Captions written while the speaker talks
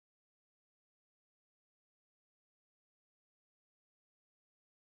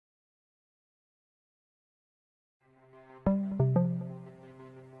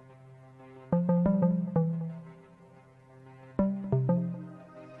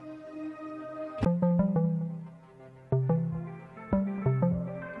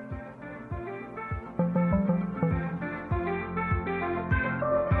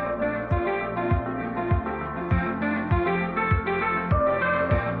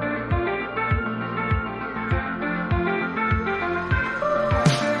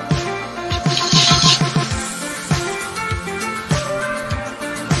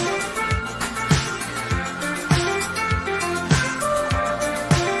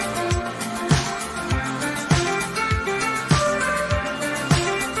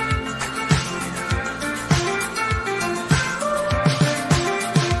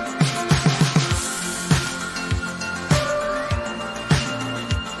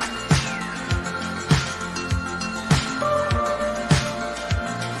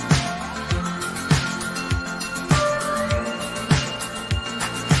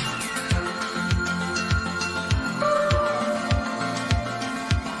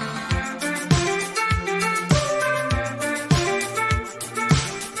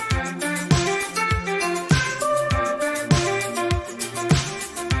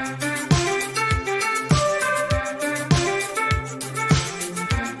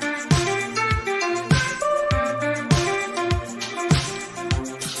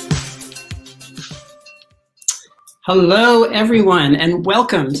Hello, everyone, and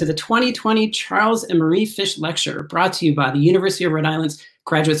welcome to the 2020 Charles and Marie Fish Lecture, brought to you by the University of Rhode Island's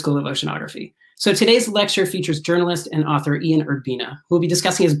Graduate School of Oceanography. So today's lecture features journalist and author Ian Urbina, who will be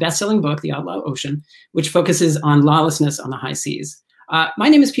discussing his best-selling book, The Outlaw Ocean, which focuses on lawlessness on the high seas. My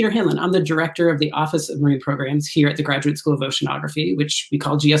name is Peter Hanlon. I'm the director of the Office of Marine Programs here at the Graduate School of Oceanography, which we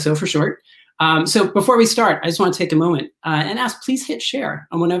call GSO for short. So before we start, I just want to take a moment and ask, please hit share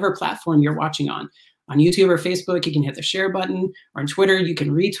on whatever platform you're watching on. On YouTube or Facebook, you can hit the share button, or on Twitter, you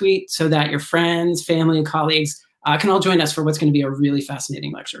can retweet so that your friends, family, and colleagues can all join us for what's going to be a really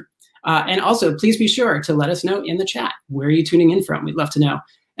fascinating lecture. And also, please be sure to let us know in the chat, where are you tuning in from? We'd love to know.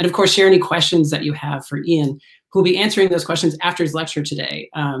 And of course, share any questions that you have for Ian, who'll be answering those questions after his lecture today.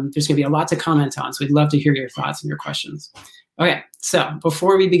 There's going to be a lot to comment on, so we'd love to hear your thoughts and your questions. Okay, so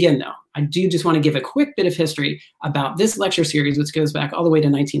before we begin, though, I do just want to give a quick bit of history about this lecture series, which goes back all the way to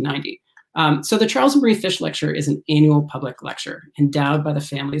 1990. So the Charles and Marie Fish Lecture is an annual public lecture endowed by the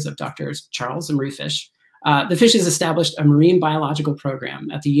families of Drs. Charles and Marie Fish. The Fishes established a marine biological program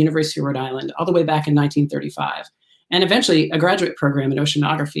at the University of Rhode Island all the way back in 1935, and eventually a graduate program in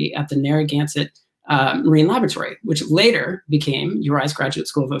oceanography at the Narragansett Marine Laboratory, which later became URI's Graduate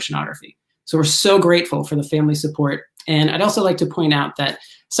School of Oceanography. So we're so grateful for the family support. And I'd also like to point out that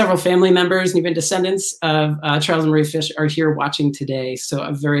several family members and even descendants of Charles and Marie Fish are here watching today. So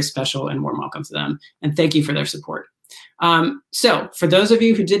a very special and warm welcome to them. And thank you for their support. So for those of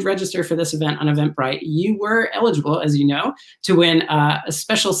you who did register for this event on Eventbrite, you were eligible, as you know, to win a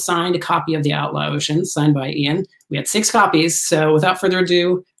special signed copy of The Outlaw Ocean, signed by Ian. We had 6 copies. So without further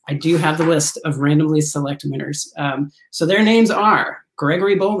ado, I do have the list of randomly select winners. So their names are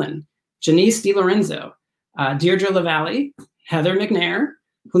Gregory Bolin, Janice DiLorenzo, Deirdre LaValle, Heather McNair,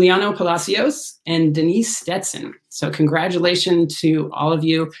 Juliano Palacios, and Denise Stetson. So congratulations to all of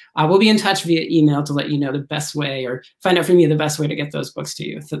you. We'll be in touch via email to let you know the best way, or find out from you the best way to get those books to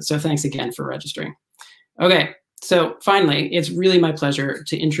you. So thanks again for registering. Okay, so finally, it's really my pleasure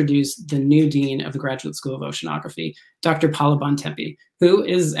to introduce the new Dean of the Graduate School of Oceanography, Dr. Paula Bontempi, who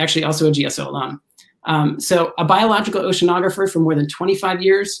is actually also a GSO alum. So a biological oceanographer for more than 25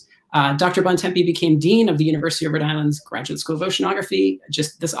 years, Dr. Bontempi became Dean of the University of Rhode Island's Graduate School of Oceanography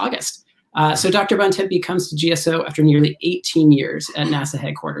just this August. So Dr. Bontempi comes to GSO after nearly 18 years at NASA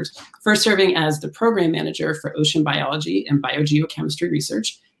headquarters, first serving as the program manager for ocean biology and biogeochemistry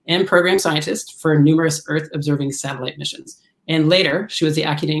research and program scientist for numerous Earth-observing satellite missions. And later, she was the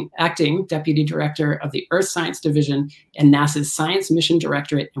acting deputy director of the Earth Science Division and NASA's Science Mission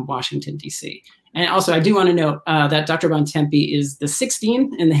Directorate in Washington, D.C. And also, I do want to note that Dr. Bontempi is the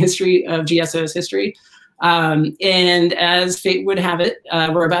 16th in the history of GSO's history. And as fate would have it,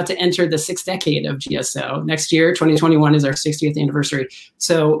 we're about to enter the 6th decade of GSO. Next year, 2021, is our 60th anniversary.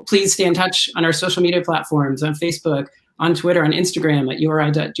 So please stay in touch on our social media platforms, on Facebook, on Twitter, on Instagram at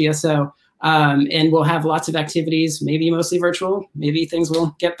uri.gso. And we'll have lots of activities, maybe mostly virtual. Maybe things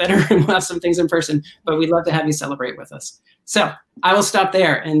will get better and we'll have some things in person, but we'd love to have you celebrate with us. So I will stop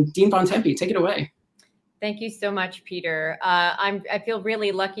there, and Dean Bontempi, take it away. Thank you so much, Peter. I feel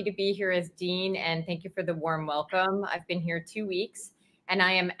really lucky to be here as Dean, and thank you for the warm welcome. I've been here 2 weeks, and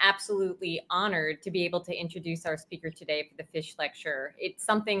I am absolutely honored to be able to introduce our speaker today for the Fish Lecture. It's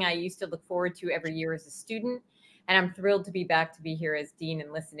something I used to look forward to every year as a student, and I'm thrilled to be back to be here as Dean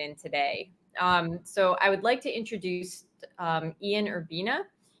and listen in today. So I would like to introduce Ian Urbina.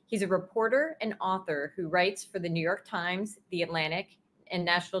 He's a reporter and author who writes for the New York Times, The Atlantic, and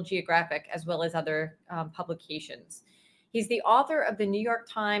National Geographic, as well as other publications. He's the author of the New York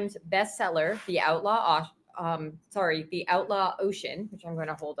Times bestseller, The Outlaw Ocean, which I'm going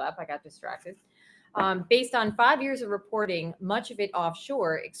to hold up. I got distracted. Based on 5 years of reporting, much of it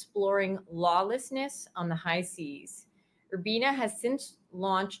offshore, exploring lawlessness on the high seas. Urbina has since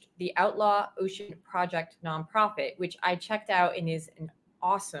launched the Outlaw Ocean Project nonprofit, which I checked out and is an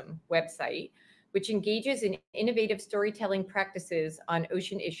awesome website, which engages in innovative storytelling practices on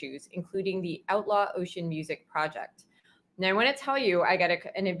ocean issues, including the Outlaw Ocean Music Project. Now, I want to tell you, I got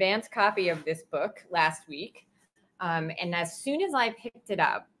an advanced copy of this book last week. And as soon as I picked it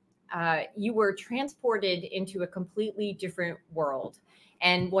up, you were transported into a completely different world.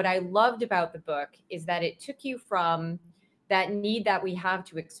 And what I loved about the book is that it took you from that need that we have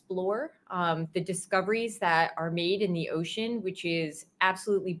to explore, the discoveries that are made in the ocean, which is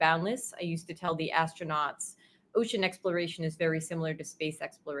absolutely boundless. I used to tell the astronauts, ocean exploration is very similar to space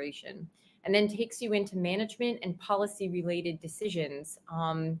exploration, and then takes you into management and policy-related decisions,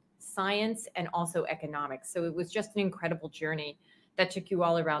 science, and also economics. So it was just an incredible journey that took you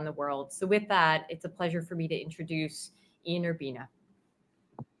all around the world. So with that, it's a pleasure for me to introduce Ian Urbina.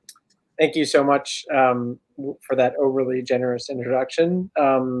 Thank you so much for that overly generous introduction.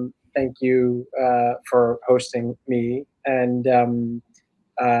 Thank you for hosting me, and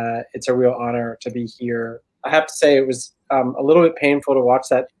it's a real honor to be here. I have to say it was a little bit painful to watch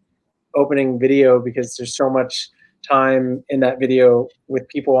that opening video because there's so much time in that video with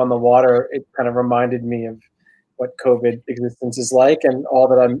people on the water. It kind of reminded me of what COVID existence is like and all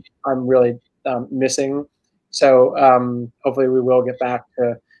that I'm really missing. So hopefully we will get back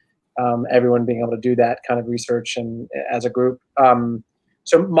to everyone being able to do that kind of research and as a group.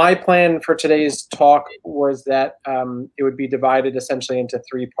 So my plan for today's talk was that it would be divided essentially into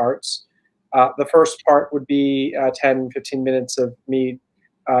three parts. The first part would be 10, 15 minutes of me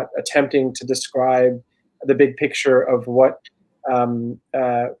attempting to describe the big picture of what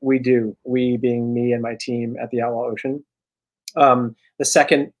we do, we being me and my team at the Outlaw Ocean. The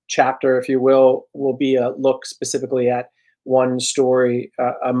second chapter, if you will be a look specifically at one story,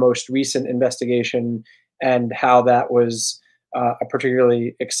 a most recent investigation, and how that was a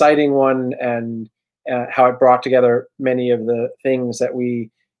particularly exciting one, and how it brought together many of the things that we,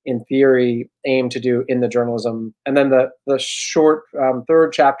 in theory, aim to do in the journalism. And then the short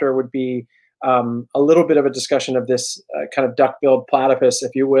third chapter would be a little bit of a discussion of this kind of duck-billed platypus,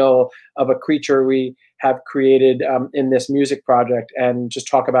 if you will, of a creature we have created in this music project, and just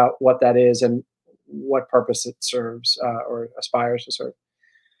talk about what that is and what purpose it serves or aspires to serve.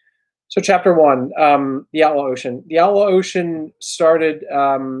 So chapter one, the Outlaw Ocean. The Outlaw Ocean started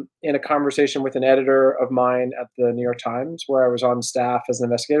in a conversation with an editor of mine at the New York Times, where I was on staff as an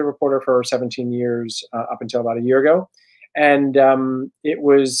investigative reporter for 17 years up until about a year ago. And it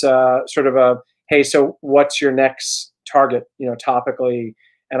was sort of a, hey, so what's your next target, topically?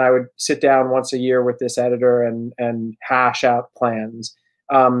 And I would sit down once a year with this editor and hash out plans.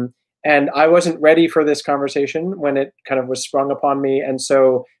 And I wasn't ready for this conversation when it kind of was sprung upon me. And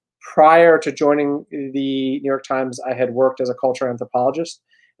so prior to joining the New York Times, I had worked as a cultural anthropologist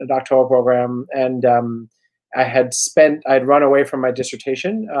in a doctoral program. And I had run away from my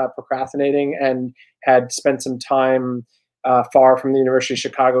dissertation, procrastinating, and had spent some time far from the University of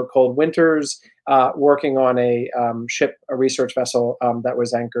Chicago cold winters, working on a ship, a research vessel that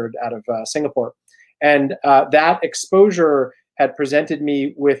was anchored out of Singapore. And that exposure had presented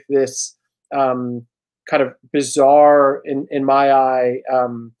me with this kind of bizarre, in my eye,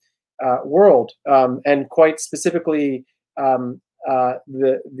 world, and quite specifically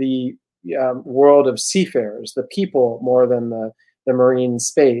the world of seafarers, the people more than the marine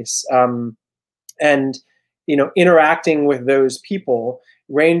space, and interacting with those people,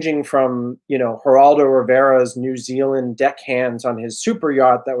 ranging from Geraldo Rivera's New Zealand deckhands on his super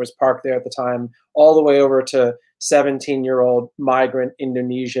yacht that was parked there at the time, all the way over to 17-year-old migrant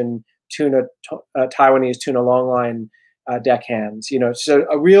Indonesian Taiwanese tuna longline deckhands. So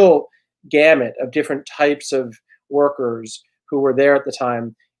a real gamut of different types of workers who were there at the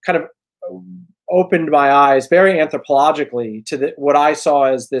time kind of opened my eyes very anthropologically to what I saw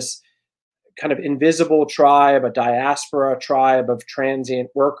as this kind of invisible tribe, a diaspora tribe of transient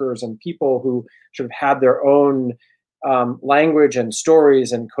workers and people who sort of had their own language and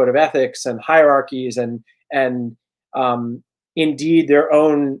stories and code of ethics and hierarchies and indeed their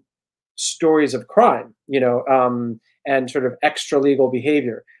own stories of crime, and sort of extra legal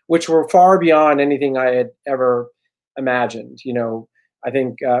behavior, which were far beyond anything I had ever imagined. I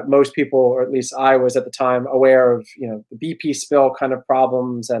think most people, or at least I was at the time, aware of the BP spill kind of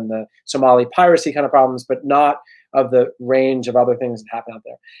problems and the Somali piracy kind of problems, but not of the range of other things that happen out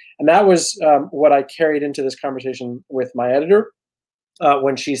there. And that was what I carried into this conversation with my editor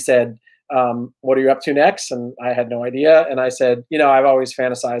when she said, what are you up to next? And I had no idea. And I said, I've always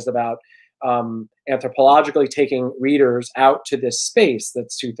fantasized about anthropologically taking readers out to this space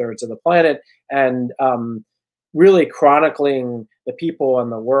that's 2/3 of the planet and really chronicling the people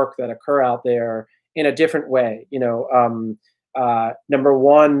and the work that occur out there in a different way. Number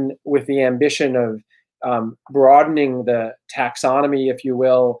one, with the ambition of broadening the taxonomy, if you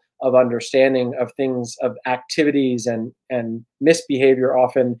will, of understanding of things, of activities and misbehavior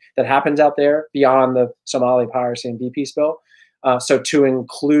often that happens out there beyond the Somali piracy and BP spill. So to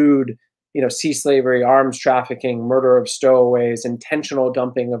include, sea slavery, arms trafficking, murder of stowaways, intentional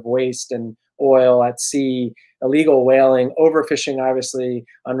dumping of waste and oil at sea, illegal whaling, overfishing, obviously,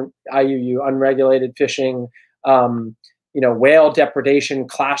 IUU, unregulated fishing, whale depredation,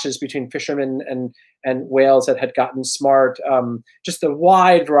 clashes between fishermen and whales that had gotten smart, just a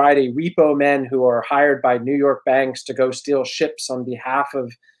wide variety, repo men who are hired by New York banks to go steal ships on behalf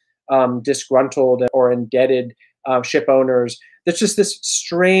of disgruntled or indebted ship owners. There's just this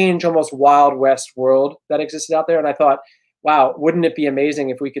strange, almost Wild West world that existed out there. And I thought, wow, wouldn't it be amazing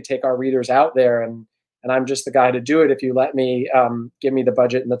if we could take our readers out there, and I'm just the guy to do it if you let me, give me the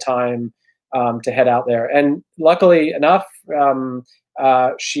budget and the time to head out there. And luckily enough,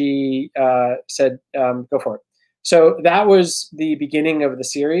 she said, go for it. So that was the beginning of the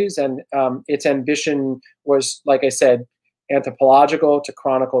series, and its ambition was, like I said, anthropological, to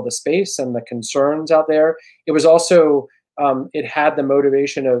chronicle the space and the concerns out there. It was also, it had the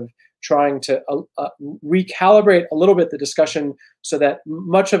motivation of trying to recalibrate a little bit the discussion, so that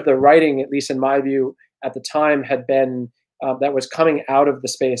much of the writing, at least in my view, at the time had been, that was coming out of the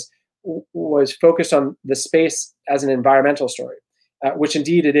space, was focused on the space as an environmental story. Which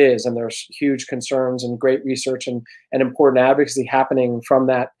indeed it is, and there's huge concerns and great research and important advocacy happening from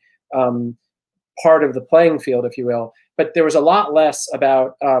that part of the playing field, if you will. But there was a lot less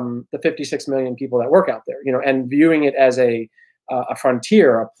about the 56 million people that work out there, you know, and viewing it as a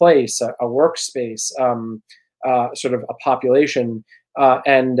frontier, a place, a workspace, sort of a population,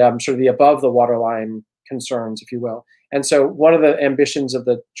 and sort of the above the waterline concerns, if you will. And so one of the ambitions of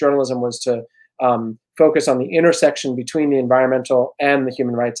the journalism was to focus on the intersection between the environmental and the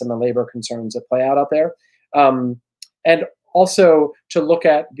human rights and the labor concerns that play out there, and also to look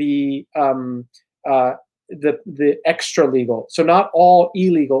at the extra legal, so not all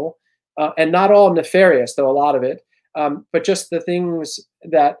illegal and not all nefarious, though a lot of it, but just the things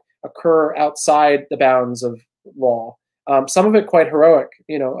that occur outside the bounds of law. Some of it quite heroic,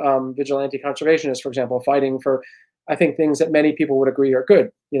 you know, vigilante conservationists, for example, fighting for, I think, things that many people would agree are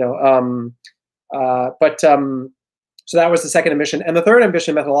good, you know. So that was the second ambition. And the third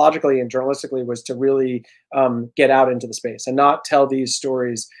ambition, methodologically and journalistically, was to really get out into the space and not tell these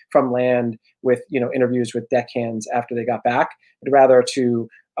stories from land with, you know, interviews with deckhands after they got back, but rather to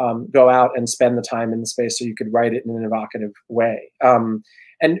go out and spend the time in the space so you could write it in an evocative way.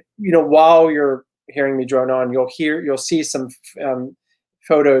 And, you know, while you're hearing me drone on, you'll see some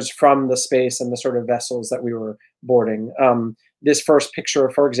photos from the space and the sort of vessels that we were boarding. This first picture,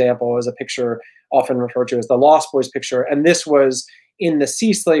 for example, is a picture often referred to as the Lost Boys picture. And this was in the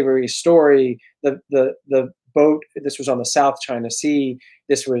sea slavery story, the boat, this was on the South China Sea.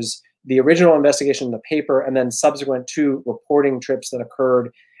 This was the original investigation in the paper, and then subsequent 2 reporting trips that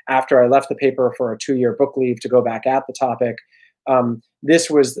occurred after I left the paper for a 2-year book leave to go back at the topic. This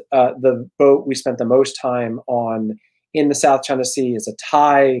was the boat we spent the most time on in the South China Sea. Is a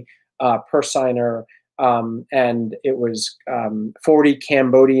Thai purse seiner, and it was 40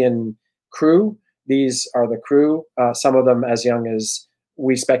 Cambodian crew. These are the crew, some of them as young as,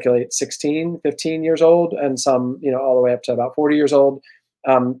 we speculate, 16, 15 years old, and some, you know, all the way up to about 40 years old,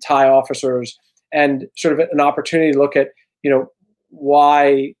 Thai officers, and sort of an opportunity to look at, you know,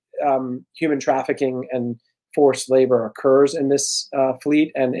 why human trafficking and forced labor occurs in this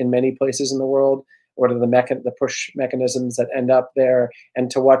fleet and in many places in the world. What are the push mechanisms that end up there,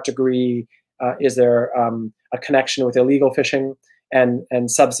 and to what degree is there a connection with illegal fishing and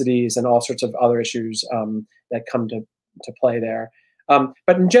subsidies and all sorts of other issues that come to play there.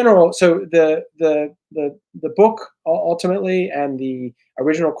 But in general, so the book ultimately, and the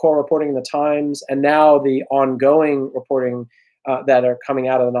original core reporting in the Times, and now the ongoing reporting that are coming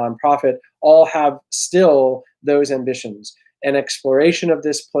out of the nonprofit, all have still those ambitions: an exploration of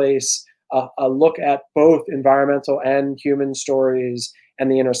this place, a look at both environmental and human stories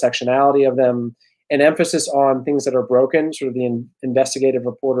and the intersectionality of them, an emphasis on things that are broken, sort of the investigative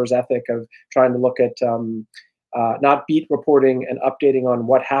reporter's ethic of trying to look at not beat reporting and updating on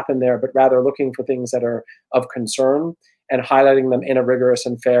what happened there, but rather looking for things that are of concern and highlighting them in a rigorous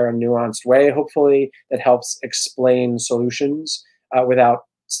and fair and nuanced way, hopefully, that helps explain solutions without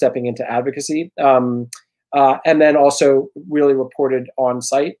stepping into advocacy. And then also really reported on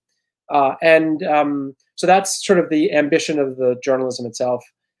site. So that's sort of the ambition of the journalism itself.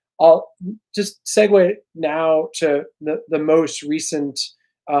 I'll just segue now to the most recent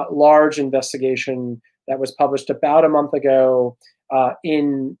large investigation that was published about a month ago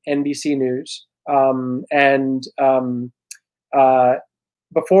in NBC News.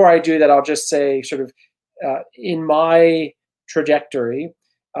 Before I do that, I'll just say, sort of, in my trajectory,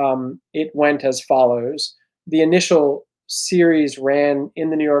 it went as follows. The initial series ran in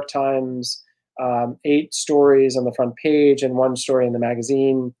the New York Times, 8 stories on the front page and 1 story in the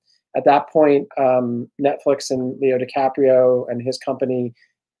magazine. At that point, Netflix and Leo DiCaprio and his company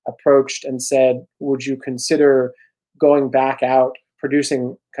approached and said, would you consider going back out,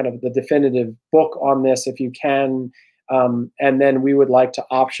 producing kind of the definitive book on this if you can, and then we would like to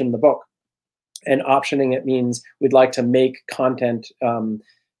option the book. And optioning it means we'd like to make content,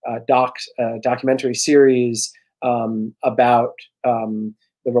 documentary series about the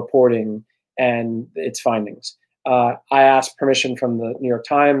reporting and its findings. I asked permission from the New York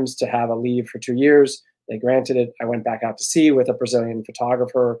Times to have a leave for 2 years. They granted it. I went back out to sea with a Brazilian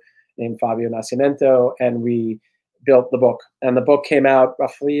photographer named Fabio Nascimento, and we built the book. And the book came out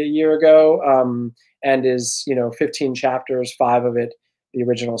roughly a year ago, and is 15 chapters, 5 of it the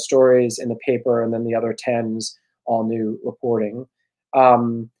original stories in the paper, and then the other 10's all new reporting.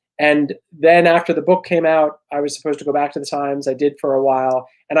 And then after the book came out, I was supposed to go back to the Times. I did for a while,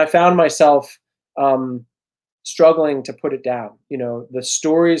 and I found myself struggling to put it down. The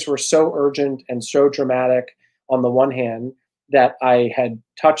stories were so urgent and so dramatic on the one hand that I had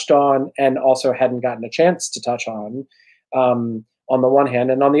touched on and also hadn't gotten a chance to touch on the one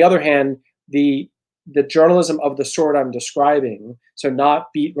hand. And on the other hand, the journalism of the sort I'm describing, so not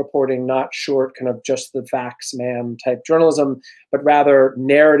beat reporting, not short kind of just the facts ma'am type journalism, but rather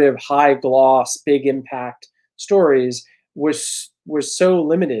narrative, high gloss, big impact stories, was so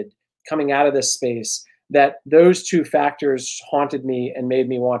limited coming out of this space that those two factors haunted me and made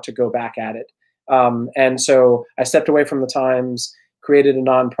me want to go back at it. And so I stepped away from the Times, created a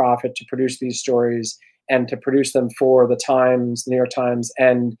nonprofit to produce these stories and to produce them for the Times, the New York Times,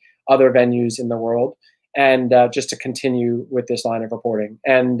 and other venues in the world, and just to continue with this line of reporting.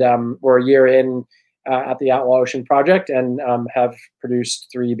 And we're a year in at the Outlaw Ocean Project, and have produced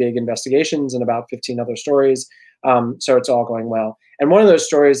 3 big investigations and about 15 other stories. So it's all going well. And one of those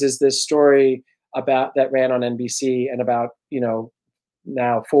stories is this story about that ran on NBC, and about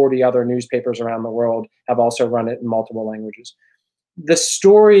now 40 other newspapers around the world have also run it in multiple languages. The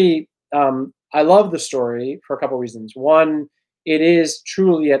story, I love the story for a couple of reasons. One, it is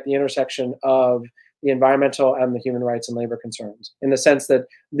truly at the intersection of the environmental and the human rights and labor concerns, in the sense that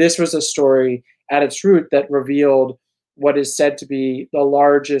this was a story at its root that revealed what is said to be the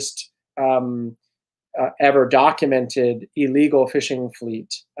largest ever documented illegal fishing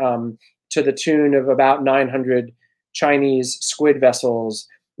fleet, to the tune of about 900 Chinese squid vessels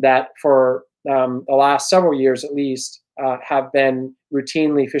that for the last several years at least have been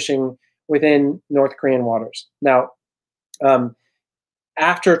routinely fishing within North Korean waters. Now,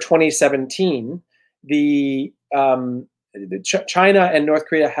 after 2017, China and North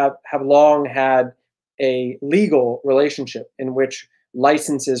Korea have long had a legal relationship in which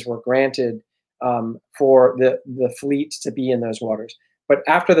licenses were granted for the fleet to be in those waters. But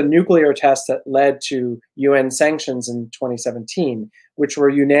after the nuclear tests that led to UN sanctions in 2017, which were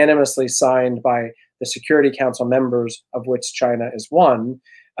unanimously signed by the Security Council members, of which China is one,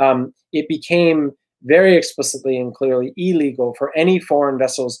 it became very explicitly and clearly illegal for any foreign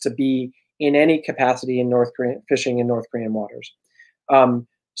vessels to be in any capacity in North Korean fishing in North Korean waters.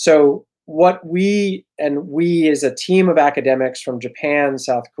 So what we as a team of academics from Japan,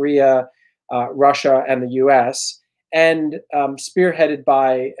 South Korea, Russia, and the US, and spearheaded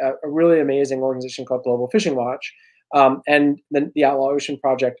by a really amazing organization called Global Fishing Watch, and the Outlaw Ocean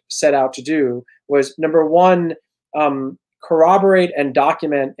Project set out to do was, number one, corroborate and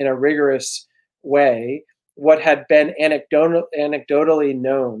document in a rigorous way what had been anecdotally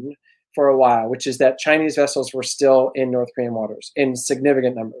known for a while, which is that Chinese vessels were still in North Korean waters in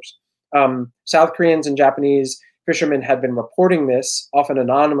significant numbers. South Koreans and Japanese fishermen had been reporting this, often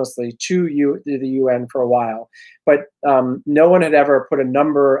anonymously, to the UN for a while, but no one had ever put a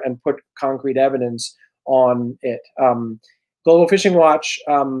number and put concrete evidence on it. Global Fishing Watch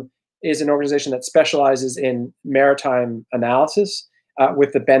is an organization that specializes in maritime analysis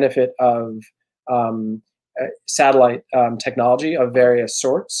with the benefit of satellite technology of various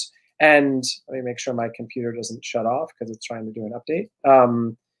sorts. And let me make sure my computer doesn't shut off because it's trying to do an update.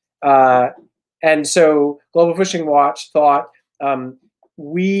 And so Global Fishing Watch thought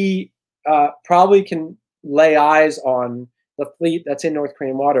we probably can lay eyes on the fleet that's in North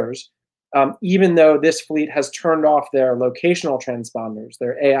Korean waters, even though this fleet has turned off their locational transponders,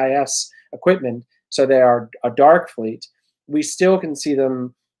 their AIS equipment, so they are a dark fleet. We still can see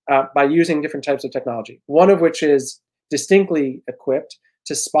them by using different types of technology, one of which is distinctly equipped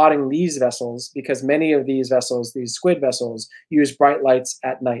to spotting these vessels, because many of these vessels, these squid vessels, use bright lights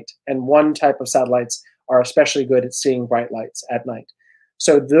at night. And one type of satellites are especially good at seeing bright lights at night.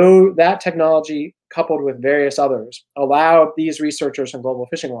 So though that technology, coupled with various others, allowed these researchers from Global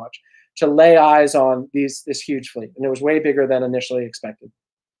Fishing Watch to lay eyes on this huge fleet. And it was way bigger than initially expected.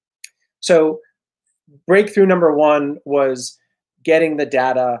 So breakthrough number one was getting the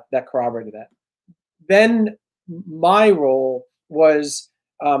data that corroborated that. Then my role was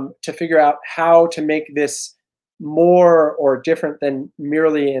to figure out how to make this more or different than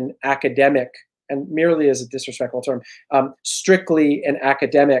merely an academic, and merely is a disrespectful term, strictly an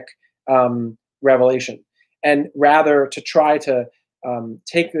academic revelation, and rather to try to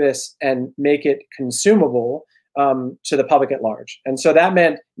take this and make it consumable to the public at large. And so that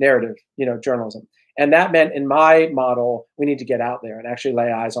meant narrative, journalism. And that meant in my model, we need to get out there and actually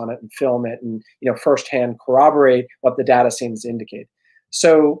lay eyes on it and film it and, firsthand corroborate what the data seems to indicate.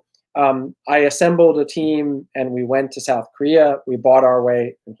 So I assembled a team and we went to South Korea. We bought our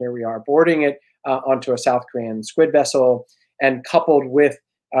way, and here we are boarding it onto a South Korean squid vessel, and coupled with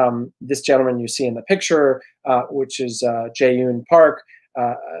this gentleman you see in the picture, which is Jae-yoon Park,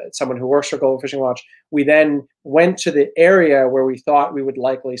 someone who works for Global Fishing Watch. We then went to the area where we thought we would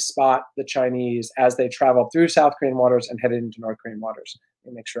likely spot the Chinese as they traveled through South Korean waters and headed into North Korean waters.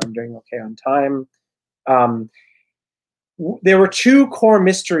 Let me make sure I'm doing okay on time. There were two core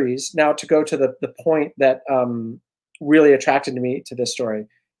mysteries, now to go to the point that really attracted me to this story.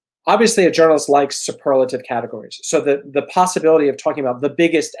 Obviously, a journalist likes superlative categories. So the possibility of talking about the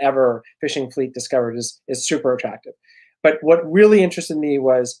biggest ever fishing fleet discovered is super attractive. But what really interested me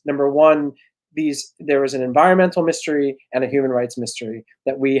was, number one, there was an environmental mystery and a human rights mystery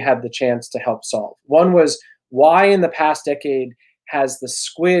that we had the chance to help solve. One was, why in the past decade has the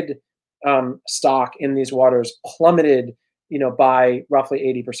squid stock in these waters plummeted, by roughly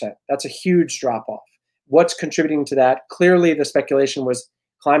 80%? That's a huge drop off. What's contributing to that? Clearly, the speculation was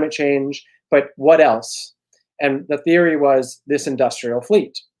climate change, but what else? And the theory was this industrial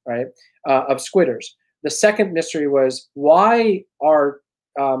fleet, right, of squidders. The second mystery was, why are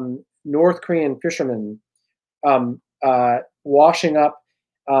North Korean fishermen washing up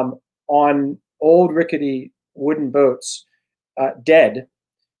on old rickety wooden boats dead,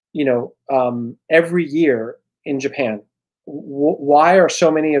 every year in Japan? Why are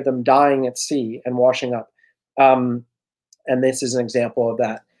so many of them dying at sea and washing up? And this is an example of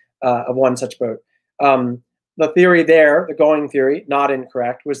that, of one such boat. The theory there, the going theory, not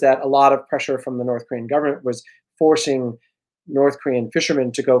incorrect, was that a lot of pressure from the North Korean government was forcing North Korean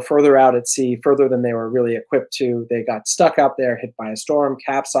fishermen to go further out at sea, further than they were really equipped to. They got stuck out there, hit by a storm,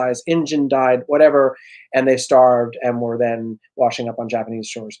 capsized, engine died, whatever, and they starved and were then washing up on Japanese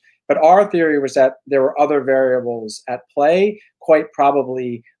shores. But our theory was that there were other variables at play, quite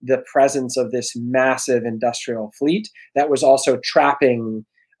probably the presence of this massive industrial fleet that was also trapping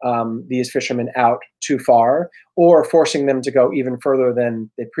these fishermen out too far, or forcing them to go even further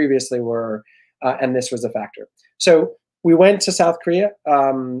than they previously were, and this was a factor. So we went to South Korea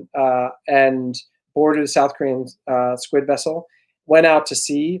and boarded a South Korean squid vessel, went out to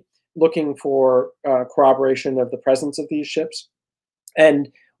sea looking for corroboration of the presence of these ships, and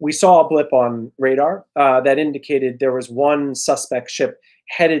we saw a blip on radar that indicated there was one suspect ship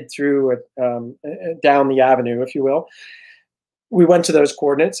headed through down the avenue, if you will. We went to those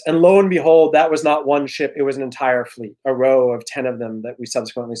coordinates, and lo and behold, that was not one ship, it was an entire fleet, a row of 10 of them that we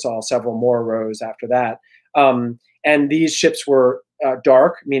subsequently saw several more rows after that. And these ships were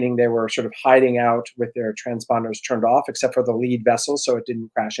dark, meaning they were sort of hiding out with their transponders turned off, except for the lead vessel, so it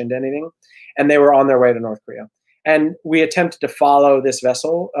didn't crash into anything. And they were on their way to North Korea. And we attempted to follow this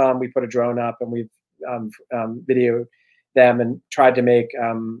vessel. We put a drone up and we videoed them and tried to make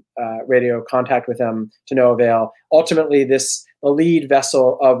radio contact with them to no avail. Ultimately, the lead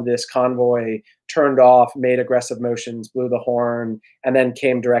vessel of this convoy turned off, made aggressive motions, blew the horn, and then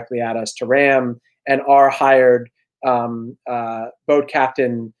came directly at us to ram. And our hired boat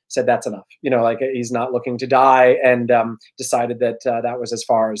captain said, that's enough. Like, he's not looking to die, and decided that that was as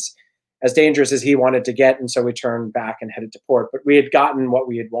far as dangerous as he wanted to get. And so we turned back and headed to port. But we had gotten what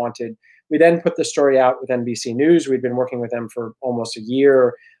we had wanted. We then put the story out with NBC News. We'd been working with them for almost a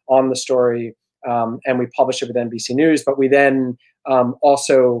year on the story, and we published it with NBC News. But we then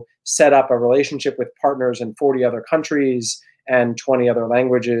also set up a relationship with partners in 40 other countries and 20 other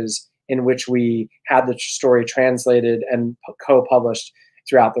languages, in which we had the story translated and co-published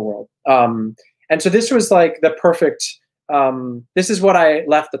throughout the world. And so this was like the perfect, this is what I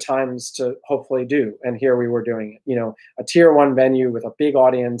left the Times to hopefully do. And here we were doing it, a tier 1 venue with a big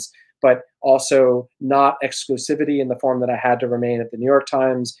audience, but also not exclusivity in the form that I had to remain at the New York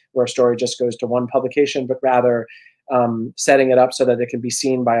Times, where a story just goes to one publication, but rather setting it up so that it can be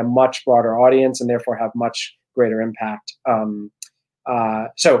seen by a much broader audience and therefore have much greater impact.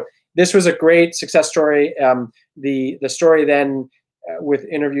 So this was a great success story. The story then, with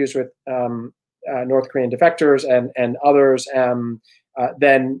interviews with North Korean defectors and others,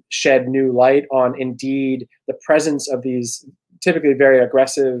 then shed new light on, indeed, the presence of these typically very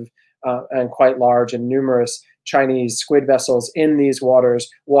aggressive and quite large and numerous Chinese squid vessels in these waters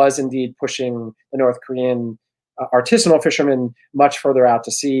was indeed pushing the North Korean artisanal fishermen much further out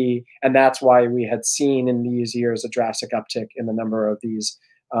to sea. And that's why we had seen in these years a drastic uptick in the number of these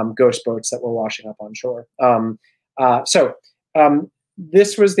ghost boats that were washing up on shore.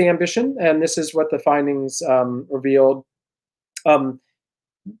 this was the ambition, and this is what the findings revealed.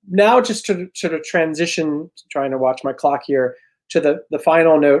 Now, just to sort of transition, trying to watch my clock here, to the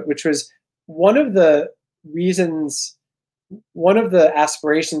final note, which was one of the reasons, one of the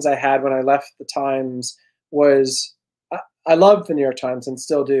aspirations I had when I left the Times was I loved the New York Times and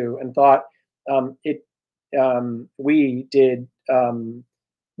still do, and thought we did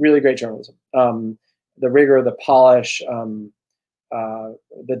really great journalism. The rigor, the polish,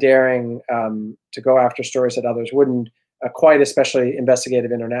 the daring to go after stories that others wouldn't, quite especially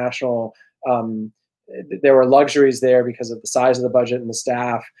investigative international. There were luxuries there because of the size of the budget and the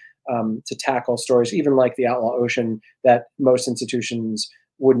staff to tackle stories, even like the Outlaw Ocean, that most institutions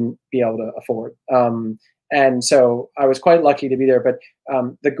wouldn't be able to afford. And so I was quite lucky to be there. But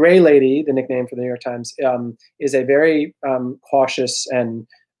the Gray Lady, the nickname for the New York Times, is a very cautious and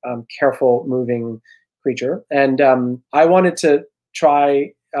careful moving creature. And I wanted to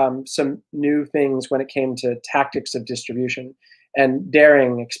try some new things when it came to tactics of distribution and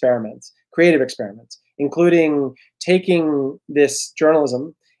daring experiments, creative experiments, including taking this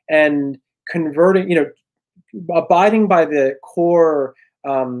journalism and converting, abiding by the core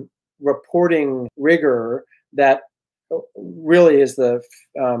reporting rigor that really is the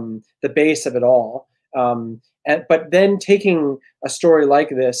base of it all. But then taking a story like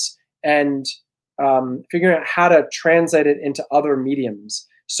this and figuring out how to translate it into other mediums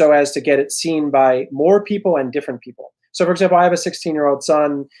so as to get it seen by more people and different people. So, for example, I have a 16-year-old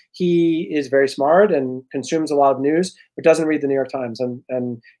son. He is very smart and consumes a lot of news, but doesn't read the New York Times.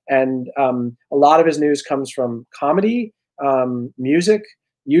 And a lot of his news comes from comedy, music,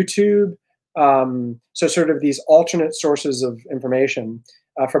 YouTube. So sort of these alternate sources of information,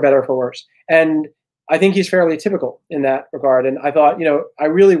 for better or for worse. And I think he's fairly typical in that regard. And I thought, I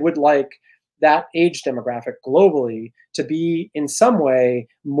really would like that age demographic globally to be in some way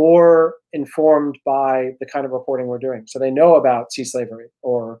more informed by the kind of reporting we're doing. So they know about sea slavery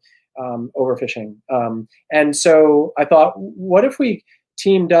or overfishing. And so I thought, what if we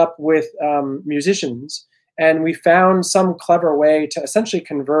teamed up with musicians and we found some clever way to essentially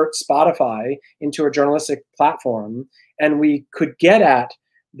convert Spotify into a journalistic platform, and we could get at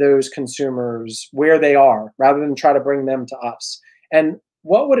those consumers where they are rather than try to bring them to us. And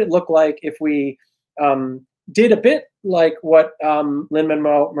what would it look like if we did a bit like what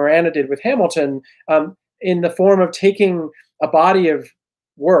Lin-Manuel Miranda did with Hamilton, in the form of taking a body of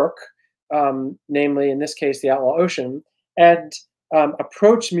work, namely in this case the Outlaw Ocean, and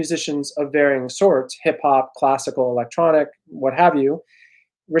approach musicians of varying sorts, hip hop, classical, electronic, what have you,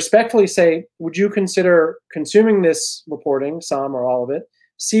 respectfully say, would you consider consuming this reporting, some or all of it,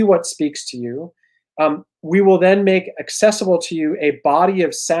 see what speaks to you. We will then make accessible to you a body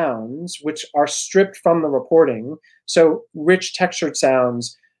of sounds which are stripped from the reporting. So rich textured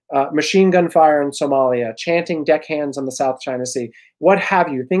sounds, machine gun fire in Somalia, chanting deckhands on the South China Sea, what have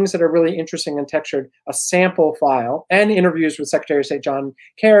you, things that are really interesting and textured, a sample file, and interviews with Secretary of State John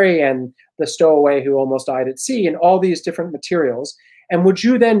Kerry and the stowaway who almost died at sea, and all these different materials. And would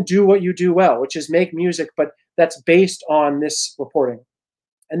you then do what you do well, which is make music, but that's based on this reporting?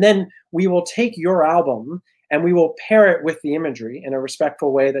 And then we will take your album and we will pair it with the imagery in a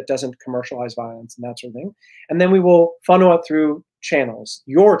respectful way that doesn't commercialize violence and that sort of thing. And then we will funnel it through channels,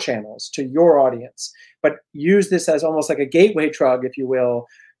 your channels, to your audience, but use this as almost like a gateway drug, if you will,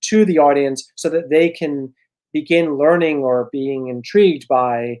 to the audience so that they can begin learning or being intrigued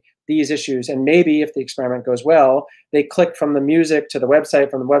by these issues. And maybe if the experiment goes well, they click from the music to the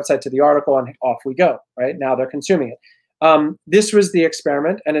website, from the website to the article, and off we go, right? Now they're consuming it. This was the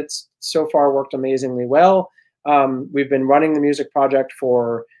experiment, and it's so far worked amazingly well. We've been running the music project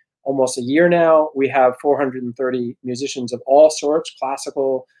for almost a year now. We have 430 musicians of all sorts,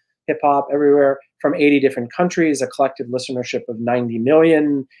 classical, hip hop, everywhere, from 80 different countries, a collective listenership of 90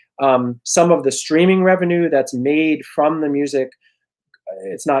 million. Some of the streaming revenue that's made from the music,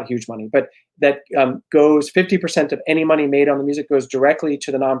 it's not huge money, but that goes 50% of any money made on the music goes directly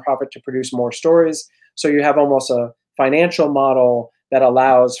to the nonprofit to produce more stories. So you have almost a financial model that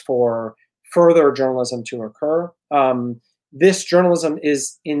allows for further journalism to occur. This journalism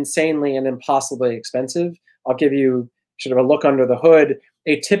is insanely and impossibly expensive. I'll give you sort of a look under the hood.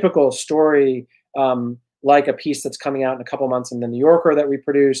 A typical story, like a piece that's coming out in a couple months in the New Yorker that we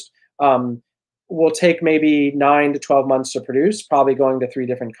produced, will take maybe 9 to 12 months to produce, probably going to 3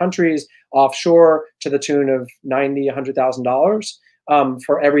 different countries, offshore, to the tune of $90,000, $100,000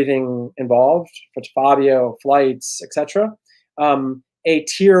 for everything involved, for Fabio, flights, etc. A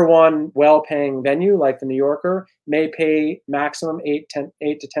tier 1 well-paying venue like the New Yorker may pay maximum $8,000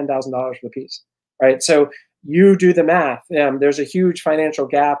 to $10,000 for the piece, right? So you do the math. There's a huge financial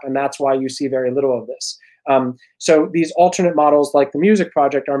gap, and that's why you see very little of this. So these alternate models, like the music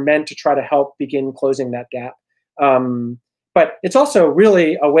project, are meant to try to help begin closing that gap. But it's also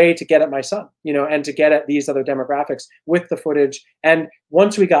really a way to get at my son, and to get at these other demographics with the footage. And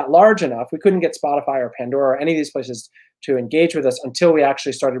once we got large enough, we couldn't get Spotify or Pandora or any of these places to engage with us until we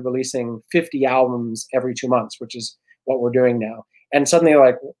actually started releasing 50 albums every 2 months, which is what we're doing now. And suddenly,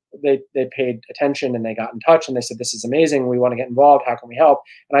 like, they paid attention and they got in touch and they said, "This is amazing. We want to get involved. How can we help?"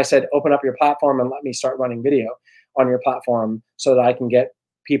 And I said, "Open up your platform and let me start running video on your platform so that I can get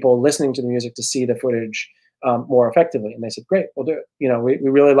people listening to the music to see the footage more effectively." And they said, "Great, we'll do it. We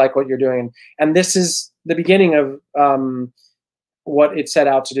really like what you're doing." And this is the beginning of what it set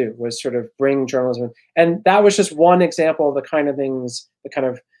out to do, was sort of bring journalism. And that was just one example of the kind of things, the kind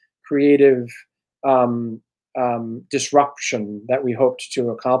of creative disruption that we hoped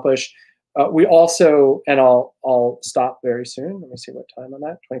to accomplish. We also, and I'll stop very soon. Let me see what time on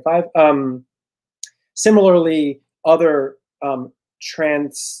that, 25. Similarly, other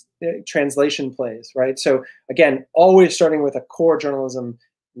translation plays, right? So again, always starting with a core journalism,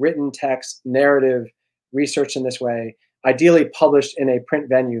 written text, narrative, research in this way, ideally published in a print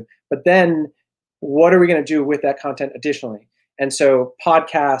venue. But then what are we going to do with that content additionally? And so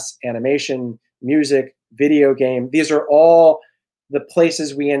podcasts, animation, music, video game, these are all the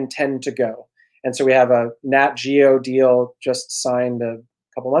places we intend to go. And so we have a Nat Geo deal just signed a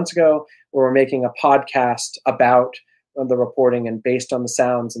couple months ago, where we're making a podcast about the reporting and based on the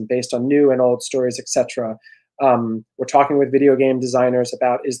sounds and based on new and old stories, etc. We're talking with video game designers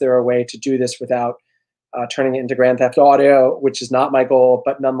about, is there a way to do this without turning it into Grand Theft Audio, which is not my goal,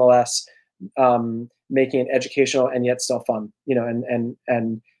 but nonetheless making it educational and yet still fun,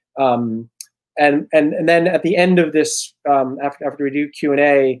 and then at the end of this, after we do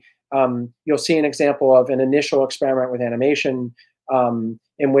Q&A, you'll see an example of an initial experiment with animation,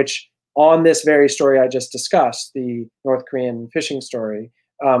 in which, on this very story I just discussed, the North Korean fishing story,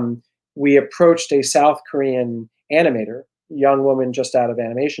 we approached a South Korean animator, young woman just out of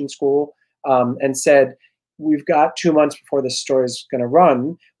animation school, and said, "We've got 2 months before this story is going to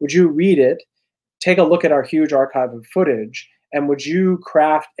run. Would you read it, take a look at our huge archive of footage, and would you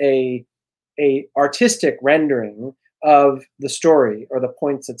craft a artistic rendering of the story or the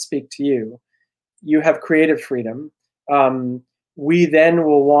points that speak to you? You have creative freedom. We then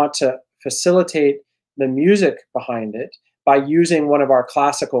will want to facilitate the music behind it by using one of our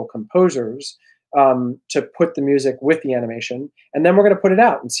classical composers to put the music with the animation, and then we're going to put it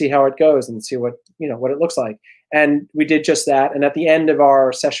out and see how it goes and see what it looks like." And we did just that. And at the end of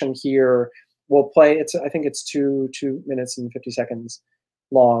our session here, we'll play. I think it's 2 minutes and 50 seconds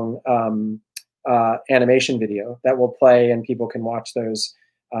long animation video that will play, and people can watch those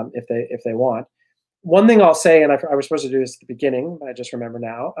if they want. One thing I'll say, and I was supposed to do this at the beginning, but I just remember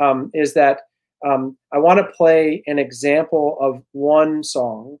now, is that I want to play an example of one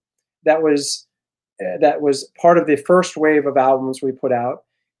song that was part of the first wave of albums we put out.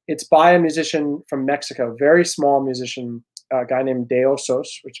 It's by a musician from Mexico, very small musician, a guy named De Osos,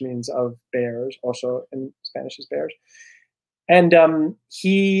 which means of bears, also in Spanish is bears. And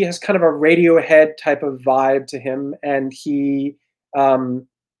he has kind of a Radiohead type of vibe to him, and he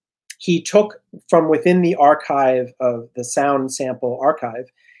took from within the archive of the sound sample archive,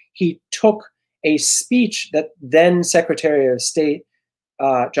 he took a speech that then Secretary of State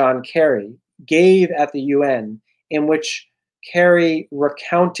John Kerry gave at the UN, in which Kerry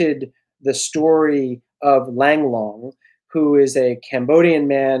recounted the story of Lang Long, who is a Cambodian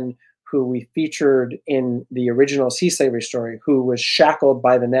man who we featured in the original sea slavery story, who was shackled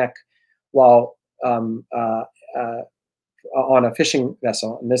by the neck while on a fishing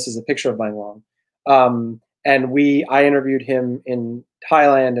vessel. And this is a picture of Lang Long. And I interviewed him in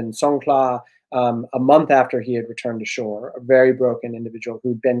Thailand and Songkhla a month after he had returned to shore, a very broken individual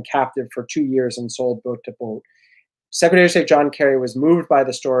who'd been captive for 2 years and sold boat to boat. Secretary of State John Kerry was moved by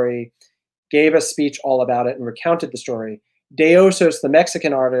the story, gave a speech all about it, and recounted the story. De Osos, the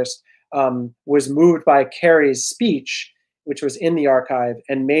Mexican artist, was moved by Kerry's speech, which was in the archive,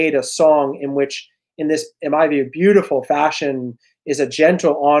 and made a song in which, in this, in my view, beautiful fashion, is a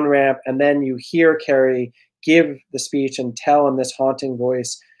gentle on-ramp, and then you hear Kerry give the speech and tell in this haunting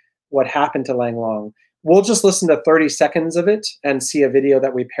voice what happened to Lang Long. We'll just listen to 30 seconds of it and see a video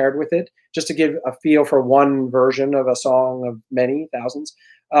that we paired with it, just to give a feel for one version of a song of many thousands.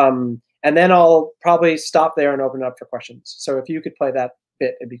 And then I'll probably stop there and open it up for questions. So if you could play that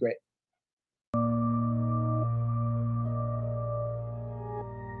bit, it'd be great.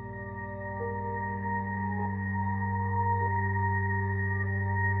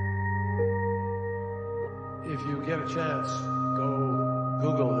 chance, go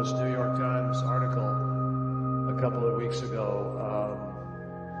Google this New York Times article a couple of weeks ago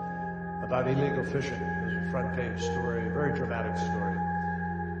about illegal fishing. It was a front page story, a very dramatic story.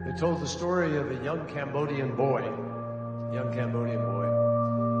 It told the story of a young Cambodian boy,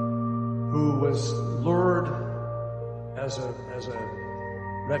 who was lured as a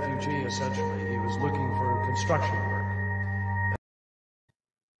refugee, essentially. He was looking for construction work.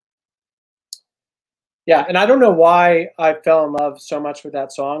 Yeah, and I don't know why I fell in love so much with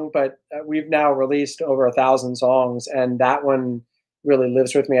that song, but we've now released over 1,000 songs, and that one really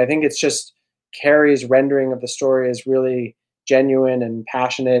lives with me. I think it's just Carrie's rendering of the story is really genuine and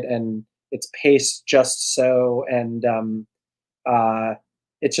passionate, and it's paced just so, and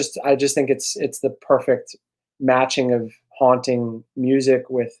it's just, I just think it's the perfect matching of haunting music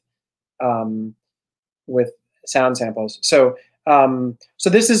with sound samples. So so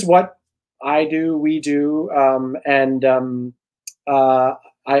this is what I do, we do, and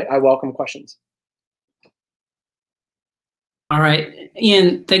I welcome questions. All right,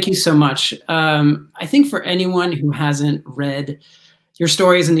 Ian, thank you so much. I think for anyone who hasn't read your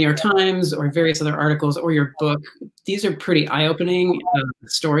stories in the New York Times or various other articles or your book, these are pretty eye-opening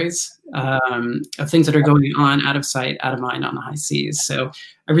stories of things that are going on out of sight, out of mind on the high seas. So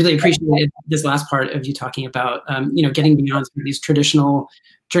I really appreciated this last part of you talking about, you know, getting beyond some of these traditional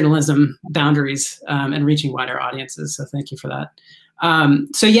journalism boundaries and reaching wider audiences. So thank you for that.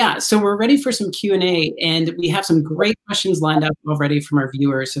 So yeah, so we're ready for some Q&A, and we have some great questions lined up already from our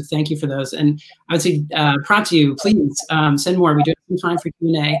viewers. So thank you for those. And I would say, prompt you, please send more. We do have some time for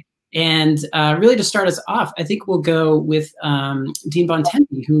Q&A. And really to start us off, I think we'll go with Dean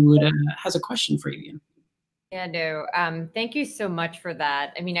Bontempi, who has a question for you, Ian. Yeah, no, thank you so much for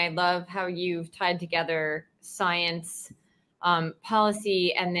that. I mean, I love how you've tied together science,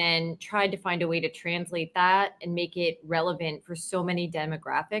 policy, and then tried to find a way to translate that and make it relevant for so many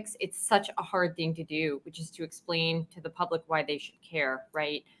demographics. It's such a hard thing to do, which is to explain to the public why they should care,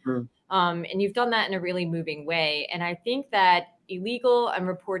 right? Mm. And you've done that in a really moving way. And I think that illegal,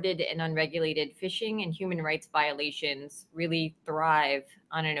 unreported, and unregulated fishing and human rights violations really thrive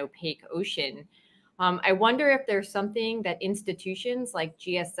on an opaque ocean. I wonder if there's something that institutions like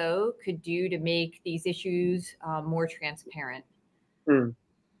GSO could do to make these issues more transparent. Mm.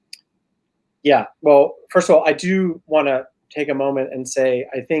 Yeah, well, first of all, I do want to take a moment and say,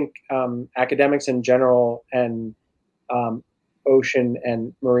 I think academics in general and ocean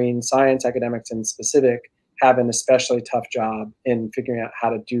and marine science academics in specific have an especially tough job in figuring out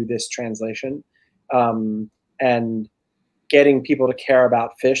how to do this translation. And getting people to care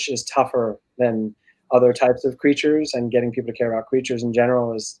about fish is tougher than other types of creatures, and getting people to care about creatures in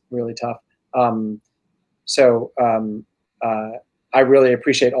general is really tough. I really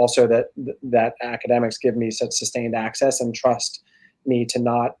appreciate also that academics give me such sustained access and trust me to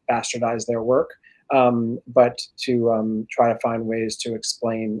not bastardize their work, but to try to find ways to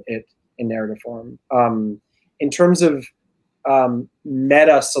explain it in narrative form. In terms of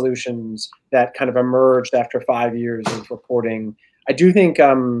meta solutions that kind of emerged after 5 years of reporting, I do think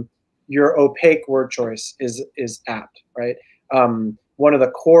your opaque word choice is apt, right? One of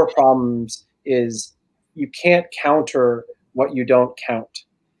the core problems is you can't counter what you don't count.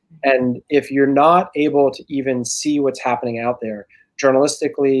 And if you're not able to even see what's happening out there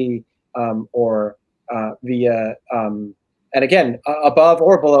journalistically or via, and again, above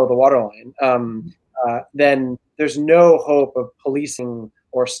or below the waterline, then there's no hope of policing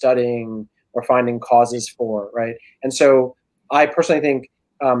or studying or finding causes for, right? And so I personally think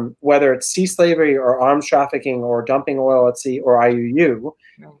whether it's sea slavery or arms trafficking or dumping oil at sea or IUU,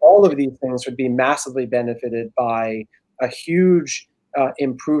 all of these things would be massively benefited by a huge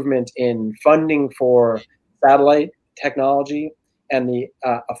improvement in funding for satellite technology and the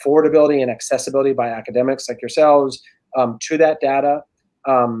affordability and accessibility by academics like yourselves to that data,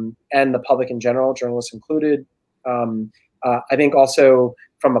 and the public in general, journalists included. I think also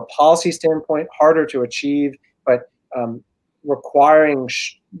from a policy standpoint, harder to achieve, but requiring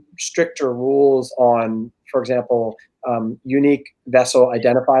stricter rules on, for example, unique vessel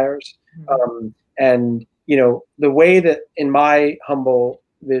identifiers. And, you know, the way that, in my humble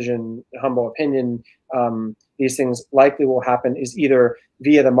vision, humble opinion, these things likely will happen is either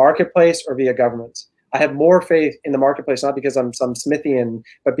via the marketplace or via governments. I have more faith in the marketplace, not because I'm some Smithian,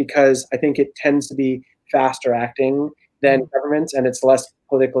 but because I think it tends to be faster acting than governments, and it's less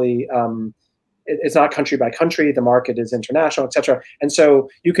politically, it's not country by country, the market is international, et cetera. And so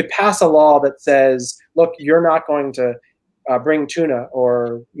you could pass a law that says, look, you're not going to bring tuna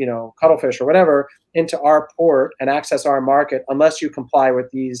or, you know, cuttlefish or whatever into our port and access our market unless you comply with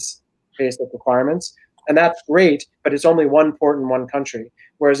these basic requirements. And that's great, but it's only one port in one country.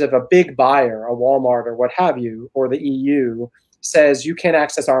 Whereas if a big buyer, a Walmart or what have you, or the EU says you can't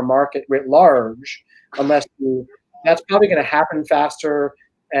access our market writ large unless you, that's probably going to happen faster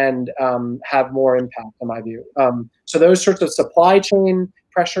and have more impact, in my view. So those sorts of supply chain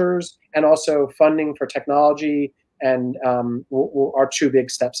pressures and also funding for technology and are two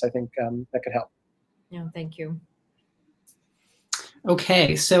big steps, I think, that could help. Yeah, thank you.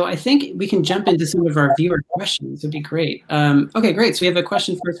 Okay, so I think we can jump into some of our viewer questions. It'd be great. Okay, great. So we have a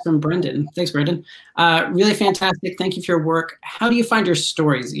question first from Brendan. Thanks, Brendan. Really fantastic. Thank you for your work. How do you find your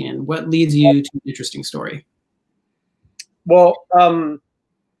stories, Ian? What leads you to an interesting story? Well, in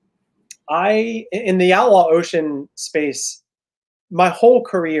the Outlaw Ocean space, my whole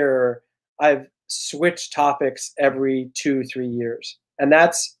career, I've switched topics every 2-3 years, and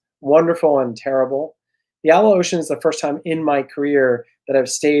that's wonderful and terrible. The Outlaw Ocean is the first time in my career that I've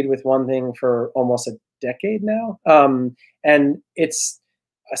stayed with one thing for almost a decade now, and it's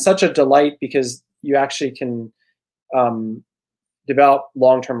such a delight because you actually can develop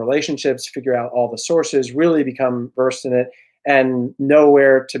long-term relationships, figure out all the sources, really become versed in it, and know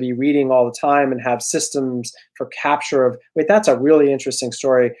where to be reading all the time and have systems for capture of, wait, that's a really interesting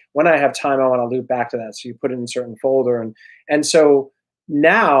story. When I have time, I want to loop back to that. So you put it in a certain folder. And so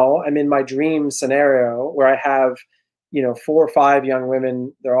now I'm in my dream scenario where I have, 4 or 5 young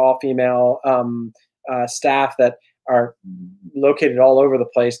women, they're all female, staff that are located all over the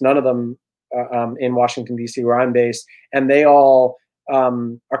place. None of them in Washington, D.C., where I'm based. And they all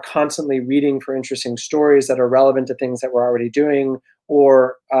are constantly reading for interesting stories that are relevant to things that we're already doing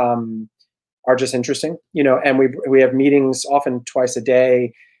or are just interesting, and we have meetings often twice a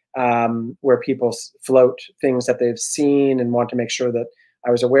day where people float things that they've seen and want to make sure that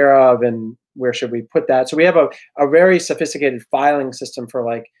I was aware of and where should we put that. So we have a very sophisticated filing system for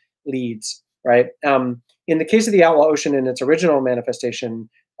like leads, right? In the case of the Outlaw Ocean in its original manifestation,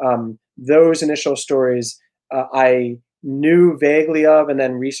 those initial stories I knew vaguely of and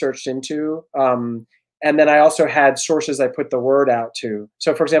then researched into. And then I also had sources I put the word out to.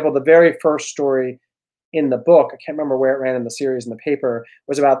 So for example, the very first story in the book, I can't remember where it ran in the series in the paper,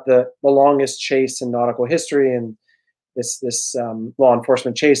 was about the longest chase in nautical history and this law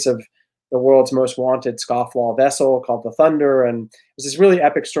enforcement chase of the world's most wanted scofflaw vessel called the Thunder. And it was this really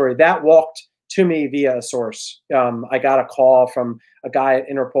epic story that walked to me via a source. I got a call from a guy at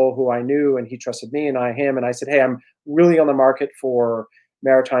Interpol who I knew, and he trusted me and I him. And I said, hey, I'm really on the market for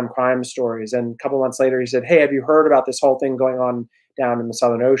maritime crime stories. And a couple months later, he said, hey, have you heard about this whole thing going on down in the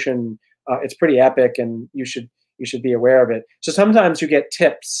Southern Ocean? It's pretty epic, and you should be aware of it. So sometimes you get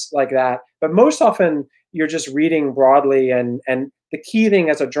tips like that, but most often you're just reading broadly. And the key thing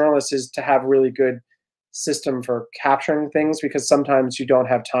as a journalist is to have really good system for capturing things, because sometimes you don't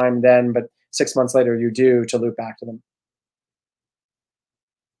have time then, but 6 months later you do, to loop back to them.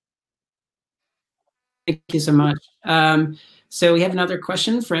 Thank you so much. So we have another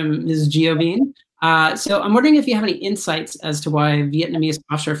question from Ms. Giovine. So I'm wondering if you have any insights as to why Vietnamese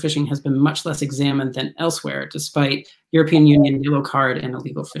offshore fishing has been much less examined than elsewhere, despite European Union yellow card and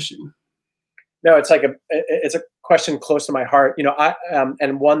illegal fishing. No, it's a question close to my heart,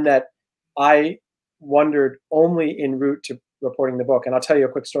 and one that I wondered only en route to reporting the book. And I'll tell you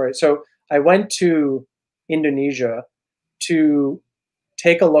a quick story. So I went to Indonesia to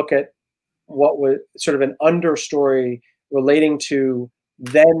take a look at what was sort of an understory relating to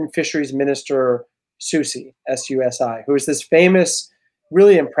then fisheries minister Susi, S-U-S-I, who was this famous,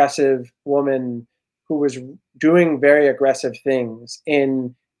 really impressive woman who was doing very aggressive things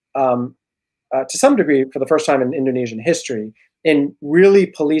in, to some degree, for the first time in Indonesian history, in really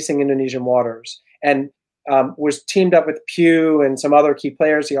policing Indonesian waters, and was teamed up with Pew and some other key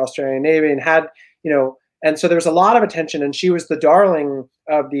players, the Australian Navy, and had, and so there was a lot of attention, and she was the darling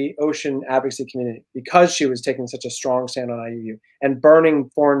of the ocean advocacy community because she was taking such a strong stand on IUU and burning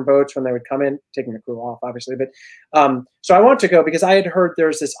foreign boats when they would come in, taking the crew off, obviously. But so I wanted to go because I had heard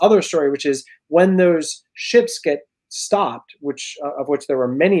there's this other story, which is when those ships get stopped, of which there were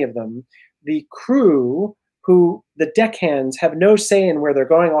many of them, the crew, who the deckhands have no say in where they're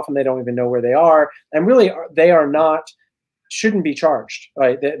going, often they don't even know where they are, and really they are not, shouldn't be charged,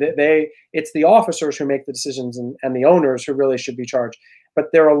 right? It's the officers who make the decisions and the owners who really should be charged. But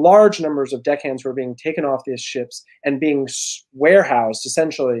there are large numbers of deckhands who are being taken off these ships and being warehoused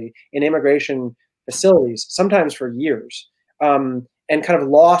essentially in immigration facilities, sometimes for years, and kind of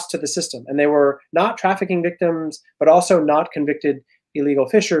lost to the system. And they were not trafficking victims, but also not convicted illegal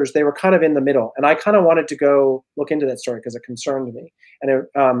fishers. They were kind of in the middle. And I kind of wanted to go look into that story because it concerned me.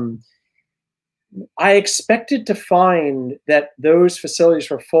 And I expected to find that those facilities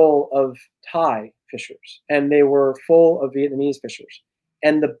were full of Thai fishers, and they were full of Vietnamese fishers.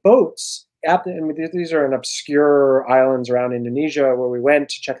 And the boats, these are in obscure islands around Indonesia where we went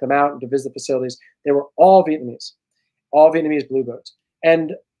to check them out and to visit the facilities. They were all Vietnamese blue boats.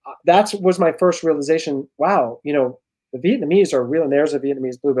 And that was my first realization. Wow, the Vietnamese are real, and there's a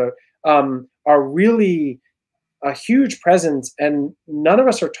Vietnamese blue boat, are really a huge presence, and none of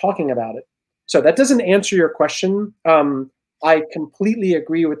us are talking about it. So that doesn't answer your question. I completely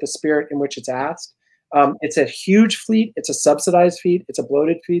agree with the spirit in which it's asked. It's a huge fleet. It's a subsidized fleet. It's a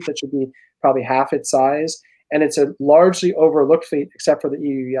bloated fleet that should be probably half its size. And it's a largely overlooked fleet, except for the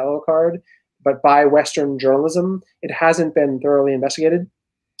EU yellow card. But by Western journalism, it hasn't been thoroughly investigated.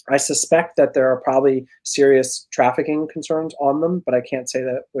 I suspect that there are probably serious trafficking concerns on them, but I can't say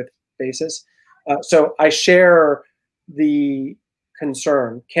that with basis. So I share the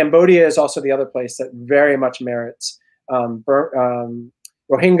concern. Cambodia is also the other place that very much merits Rohingya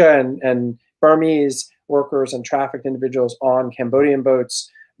and Burmese workers and trafficked individuals on Cambodian boats.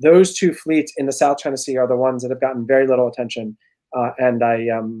 Those two fleets in the South China Sea are the ones that have gotten very little attention. And I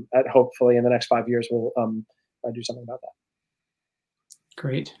hopefully in the next 5 years we'll do something about that.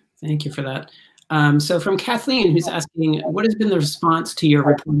 Great, thank you for that. So from Kathleen, who's asking, what has been the response to your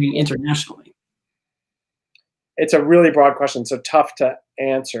reporting internationally? It's a really broad question, so tough to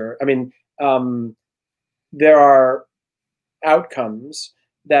answer. I mean, there are outcomes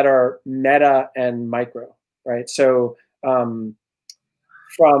that are meta and micro, right? So from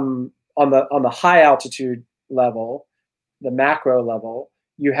on the high altitude level, the macro level,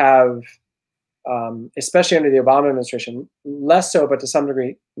 you have, especially under the Obama administration, less so, but to some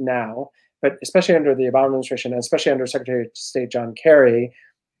degree now, but especially under the Obama administration, and especially under Secretary of State John Kerry,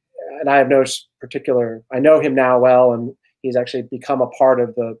 and I have no particular, I know him now well, and he's actually become a part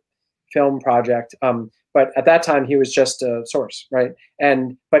of the film project. But at that time, he was just a source, right?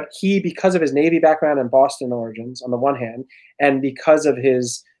 But he, because of his Navy background and Boston origins, on the one hand, and because of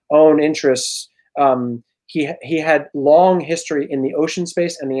his own interests, he had long history in the ocean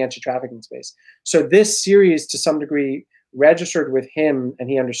space and the anti-trafficking space. So this series, to some degree, registered with him, and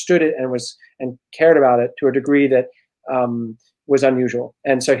he understood it and cared about it to a degree that was unusual.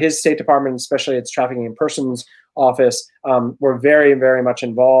 And so his State Department, especially its Trafficking in Persons office, were very, very much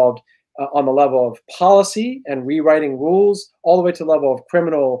involved on the level of policy and rewriting rules, all the way to the level of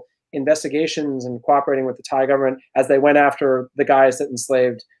criminal investigations and cooperating with the Thai government as they went after the guys that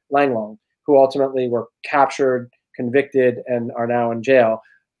enslaved Lang Long, who ultimately were captured, convicted, and are now in jail.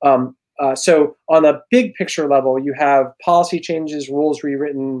 So on a big picture level, you have policy changes, rules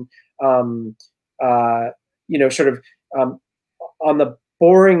rewritten, sort of on the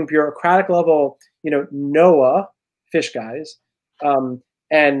boring bureaucratic level, NOAA, fish guys,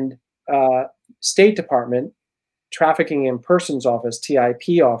 and State Department, Trafficking in Persons Office,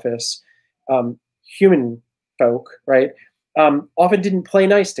 TIP office, human folk, right, often didn't play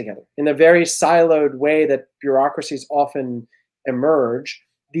nice together in the very siloed way that bureaucracies often emerge.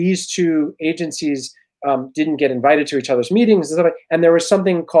 These two agencies didn't get invited to each other's meetings, and there was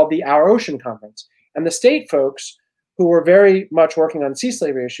something called the Our Ocean Conference. And the state folks, who were very much working on sea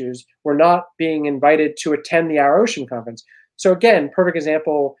slavery issues, were not being invited to attend the Our Ocean Conference. So again, perfect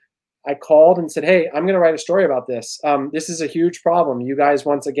example, I called and said, hey, I'm going to write a story about this. This is a huge problem. You guys,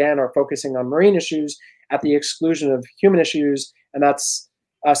 once again, are focusing on marine issues at the exclusion of human issues. And that's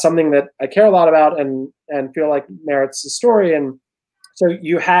something that I care a lot about and feel like merits a story. And so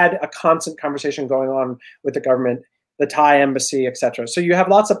you had a constant conversation going on with the government, the Thai embassy, et cetera. So you have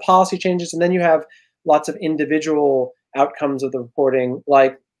lots of policy changes, and then you have lots of individual outcomes of the reporting,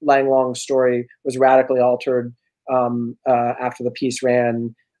 like Lang Long's story was radically altered after the piece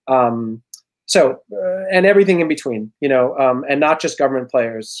ran. And everything in between, and not just government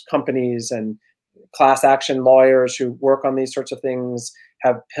players, companies and class action lawyers who work on these sorts of things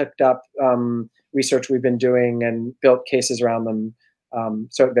have picked up research we've been doing and built cases around them.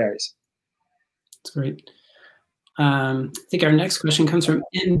 So it varies. That's great. I think our next question comes from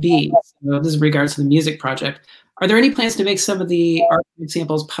NB. So this is in regards to the music project. Are there any plans to make some of the art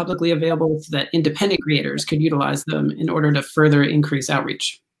examples publicly available so that independent creators could utilize them in order to further increase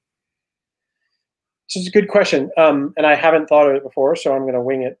outreach? So it's a good question, and I haven't thought of it before, so I'm going to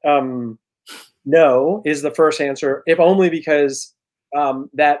wing it. No is the first answer, if only because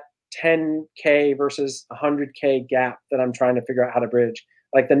that 10K versus 100K gap that I'm trying to figure out how to bridge,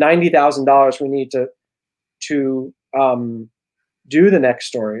 like the $90,000 we need to do the next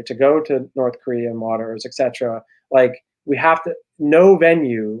story, to go to North Korean waters, etc. Like we have to, no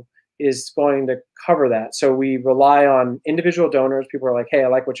venue is going to cover that. So we rely on individual donors. People are like, hey, I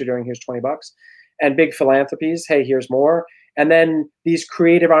like what you're doing. Here's $20. And big philanthropies. Hey, here's more. and then these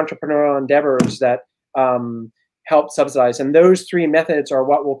creative entrepreneurial endeavors that help subsidize. And those three methods are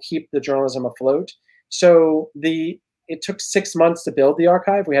what will keep the journalism afloat. So it took 6 months to build the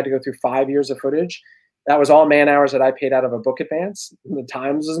archive. We had to go through 5 years of footage. That was all man hours that I paid out of a book advance. The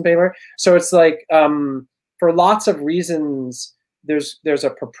Times wasn't paid for. So it's like, for lots of reasons, there's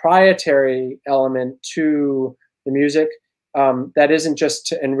a proprietary element to the music that isn't just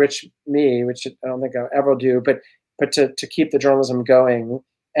to enrich me, which I don't think I'll ever do, but to keep the journalism going.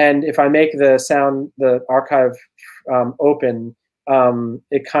 And if I make the archive open,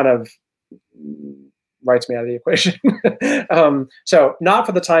 it kind of writes me out of the equation. So not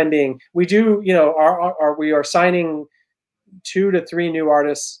for the time being. We do, we are signing 2 to 3 new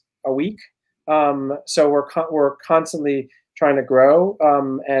artists a week. So we're constantly trying to grow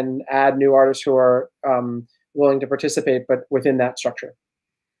and add new artists who are willing to participate, but within that structure.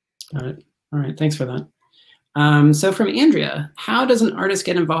 Got it. All right, thanks for that. So from Andrea, how does an artist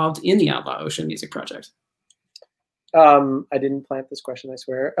get involved in the Outlaw Ocean Music Project? I didn't plant this question, I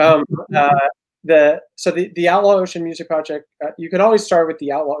swear. The Outlaw Ocean Music Project, you can always start with the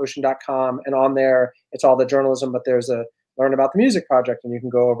outlawocean.com, and on there, it's all the journalism, but there's a learn about the music project, and you can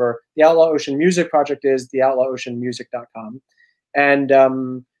go over the Outlaw Ocean Music Project is the outlawoceanmusic.com.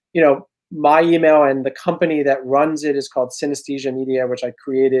 And, my email and the company that runs it is called Synesthesia Media, which I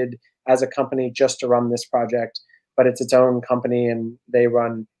created as a company just to run this project, but it's its own company and they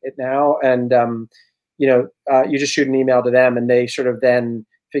run it now. And, you just shoot an email to them and they sort of then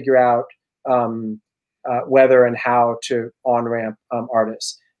figure out whether and how to on-ramp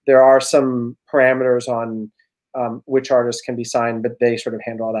artists. There are some parameters on which artists can be signed, but they sort of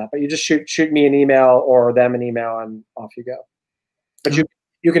handle all that. But you just shoot me an email or them an email and off you go. But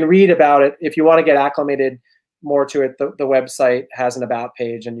you can read about it. If you want to get acclimated more to it, the website has an about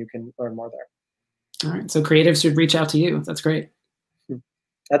page and you can learn more there. All right, so creatives should reach out to you. That's great.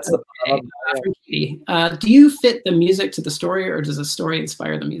 That's the do you fit the music to the story, or does the story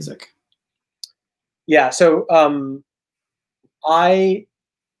inspire the music? Yeah, so I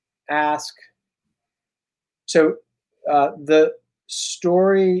ask, the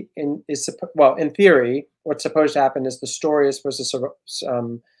story in theory, what's supposed to happen is the story is supposed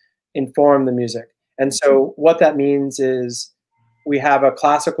to inform the music. And so what that means is we have a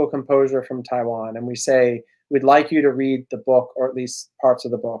classical composer from Taiwan and we say, we'd like you to read the book, or at least parts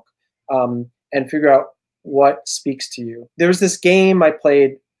of the book, and figure out what speaks to you. There was this game I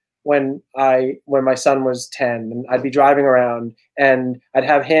played when my son was 10, and I'd be driving around and I'd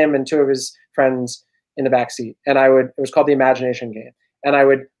have him and 2 of his friends in the back seat, and it was called the Imagination Game. And I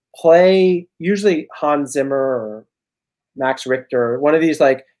would play usually Hans Zimmer or Max Richter, one of these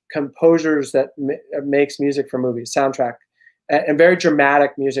like composers that makes music for movies, soundtrack, and very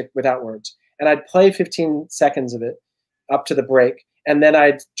dramatic music without words. And I'd play 15 seconds of it up to the break. And then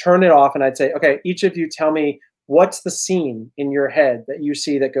I'd turn it off and I'd say, okay, each of you tell me what's the scene in your head that you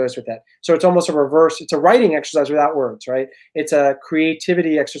see that goes with that. So it's almost a reverse, it's a writing exercise without words, right? It's a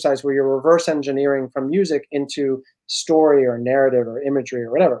creativity exercise where you're reverse engineering from music into story or narrative or imagery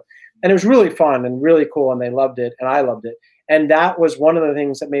or whatever. And it was really fun and really cool, and they loved it and I loved it. And that was one of the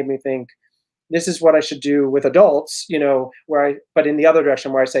things that made me think, this is what I should do with adults, but in the other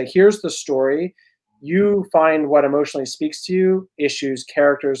direction, where I say, here's the story. You find what emotionally speaks to you, issues,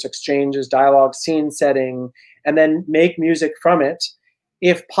 characters, exchanges, dialogue, scene setting, and then make music from it.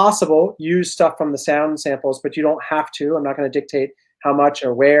 If possible, use stuff from the sound samples, but you don't have to. I'm not going to dictate how much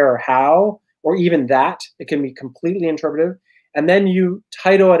or where or how, or even that. It can be completely interpretive. And then you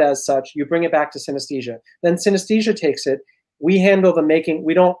title it as such. You bring it back to Synesthesia. Then Synesthesia takes it. We handle the making.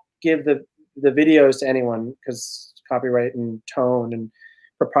 We don't give the videos to anyone because copyright and tone and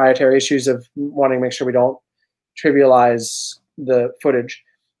proprietary issues of wanting to make sure we don't trivialize the footage.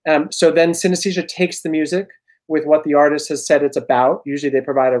 So then Synesthesia takes the music with what the artist has said it's about. Usually they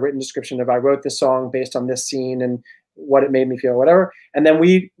provide a written description of, I wrote this song based on this scene and what it made me feel, whatever. And then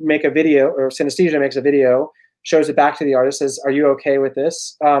we make a video, or Synesthesia makes a video, shows it back to the artist, says, are you okay with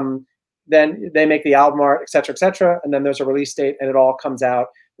this? Then they make the album art, et cetera, and then there's a release date and it all comes out.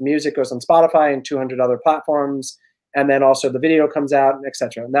 The music goes on Spotify and 200 other platforms. And then also the video comes out, et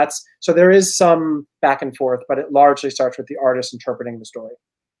cetera. And so there is some back and forth, but it largely starts with the artist interpreting the story,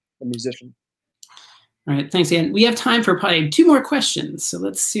 the musician. All right, thanks, Ian. We have time for probably 2 more questions. So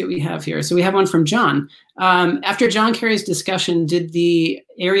let's see what we have here. So we have one from John. After John Kerry's discussion, did the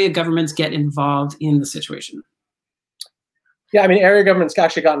area governments get involved in the situation? Yeah, I mean, area governments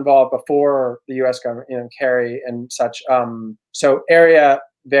actually got involved before the U.S. government, Kerry and such. So area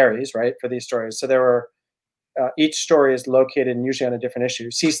varies, right, for these stories. So there were, each story is located and usually on a different issue.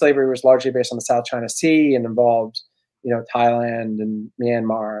 Sea slavery was largely based on the South China Sea and involved Thailand and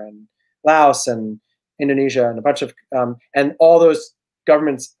Myanmar and Laos and Indonesia and a bunch of and all those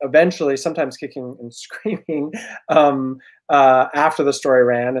governments eventually, sometimes kicking and screaming, after the story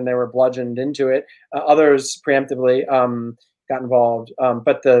ran and they were bludgeoned into it. Others preemptively got involved.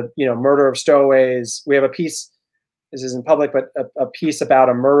 But the murder of stowaways, we have a piece. This isn't public, but a piece about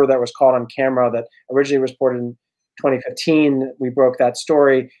a murder that was caught on camera that originally was reported in 2015. We broke that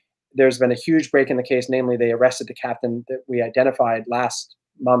story. There's been a huge break in the case, namely they arrested the captain that we identified last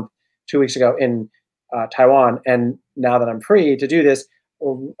month, 2 weeks ago in Taiwan. And now that I'm free to do this,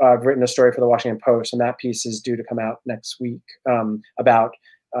 I've written a story for the Washington Post, and that piece is due to come out next week about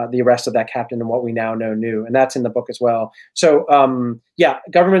the arrest of that captain and what we now know new. And that's in the book as well. So yeah,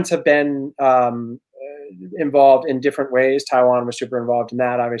 governments have been involved in different ways. Taiwan was super involved in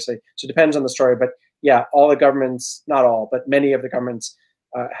that, obviously. So it depends on the story. But yeah, all the governments, not all, but many of the governments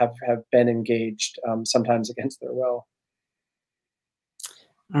have been engaged, sometimes against their will.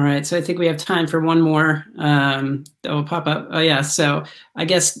 All right, so I think we have time for one more that will pop up. Oh yeah, so I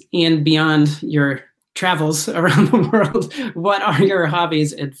guess, Ian, beyond your travels around the world, what are your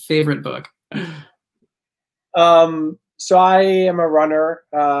hobbies and favorite book? So I am a runner,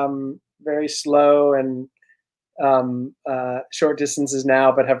 very slow and short distances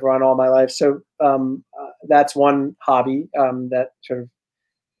now, but have run all my life. So that's one hobby that sort of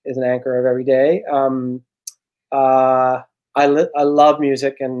is an anchor of every day. I love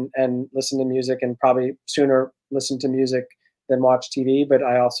music and listen to music, and probably sooner listen to music than watch TV, but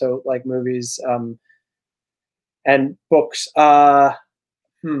I also like movies and books. There's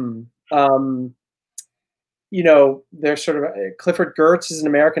sort of Clifford Geertz is an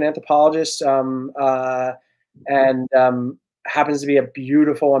American anthropologist and happens to be a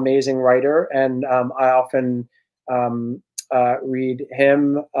beautiful, amazing writer. And I often read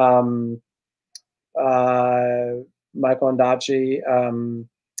him. Michael Ondaatje,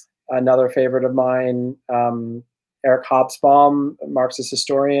 another favorite of mine. Eric Hobsbawm, Marxist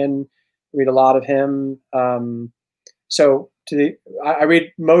historian, read a lot of him. So I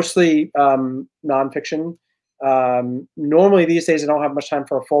read mostly nonfiction. Normally these days I don't have much time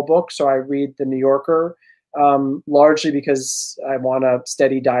for a full book, so I read The New Yorker, largely because I want a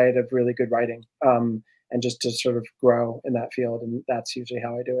steady diet of really good writing, and just to sort of grow in that field. And that's usually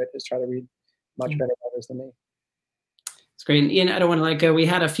how I do it, is try to read much better writers than me. It's great. And Ian, I don't want to let go. We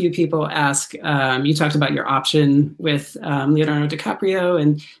had a few people ask, you talked about your option with Leonardo DiCaprio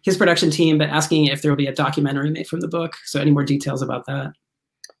and his production team, but asking if there will be a documentary made from the book. So any more details about that?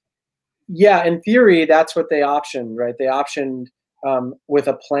 Yeah, in theory, that's what they optioned, right? They optioned with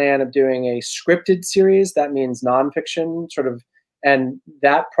a plan of doing a scripted series. That means nonfiction, sort of, and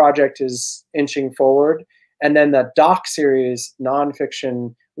that project is inching forward. And then the doc series,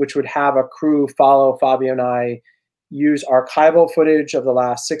 nonfiction, which would have a crew follow Fabio and I, use archival footage of the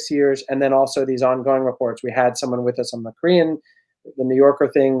last 6 years, and then also these ongoing reports. We had someone with us on the New Yorker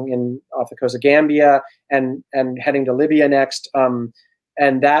thing off the coast of Gambia, and heading to Libya next.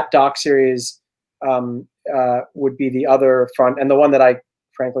 And that doc series would be the other front, and the one that I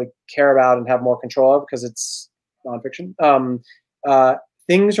frankly care about and have more control of because it's nonfiction.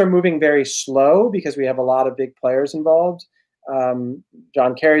 Things are moving very slow because we have a lot of big players involved.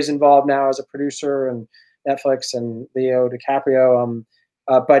 John Kerry's involved now as a producer, and Netflix, and Leo DiCaprio.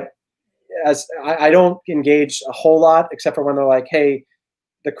 But as I don't engage a whole lot, except for when they're like, hey,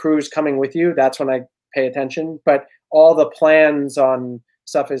 the crew's coming with you. That's when I pay attention. But all the plans on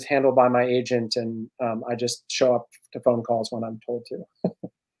stuff is handled by my agent, and I just show up to phone calls when I'm told to.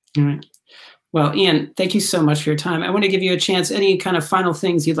 All right. Well, Ian, thank you so much for your time. I want to give you a chance. Any kind of final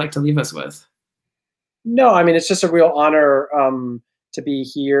things you'd like to leave us with? No, I mean, it's just a real honor to be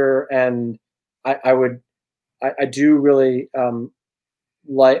here, and I do really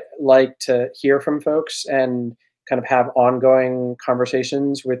like to hear from folks and kind of have ongoing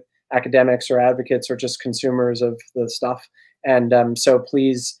conversations with academics or advocates or just consumers of the stuff. And so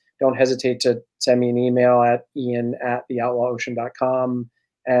please don't hesitate to send me an email at ian@theoutlawocean.com.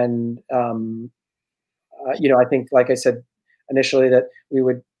 And I think, like I said initially, that we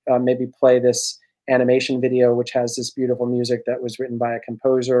would maybe play this animation video, which has this beautiful music that was written by a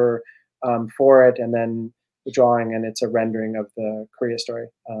composer for it, and then the drawing, and it's a rendering of the Korea story.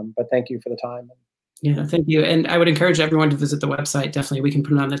 But thank you for the time. Yeah, thank you. And I would encourage everyone to visit the website. Definitely, we can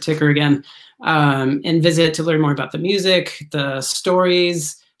put it on the ticker again, and visit to learn more about the music, the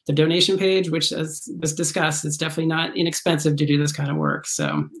stories, the donation page, which, as was discussed, it's definitely not inexpensive to do this kind of work.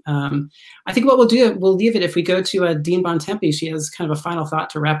 So I think what we'll do, we'll leave it if we go to Dean Bontempi. She has kind of a final thought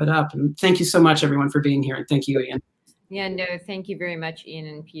to wrap it up. And thank you so much, everyone, for being here. And thank you, Ian. Yeah, no, thank you very much, Ian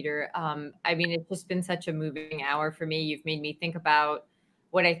and Peter. I mean, it's just been such a moving hour for me. You've made me think about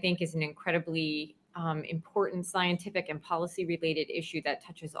what I think is an incredibly important scientific and policy-related issue that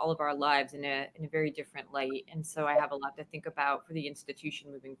touches all of our lives in a very different light. And so I have a lot to think about for the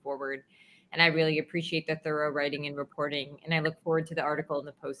institution moving forward. And I really appreciate the thorough writing and reporting. And I look forward to the article in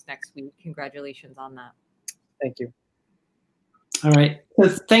the Post next week. Congratulations on that. Thank you. All right. So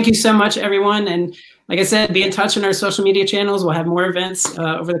thank you so much, everyone. And like I said, be in touch on our social media channels. We'll have more events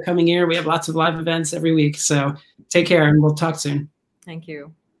over the coming year. We have lots of live events every week. So take care, and we'll talk soon. Thank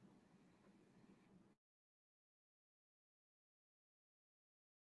you.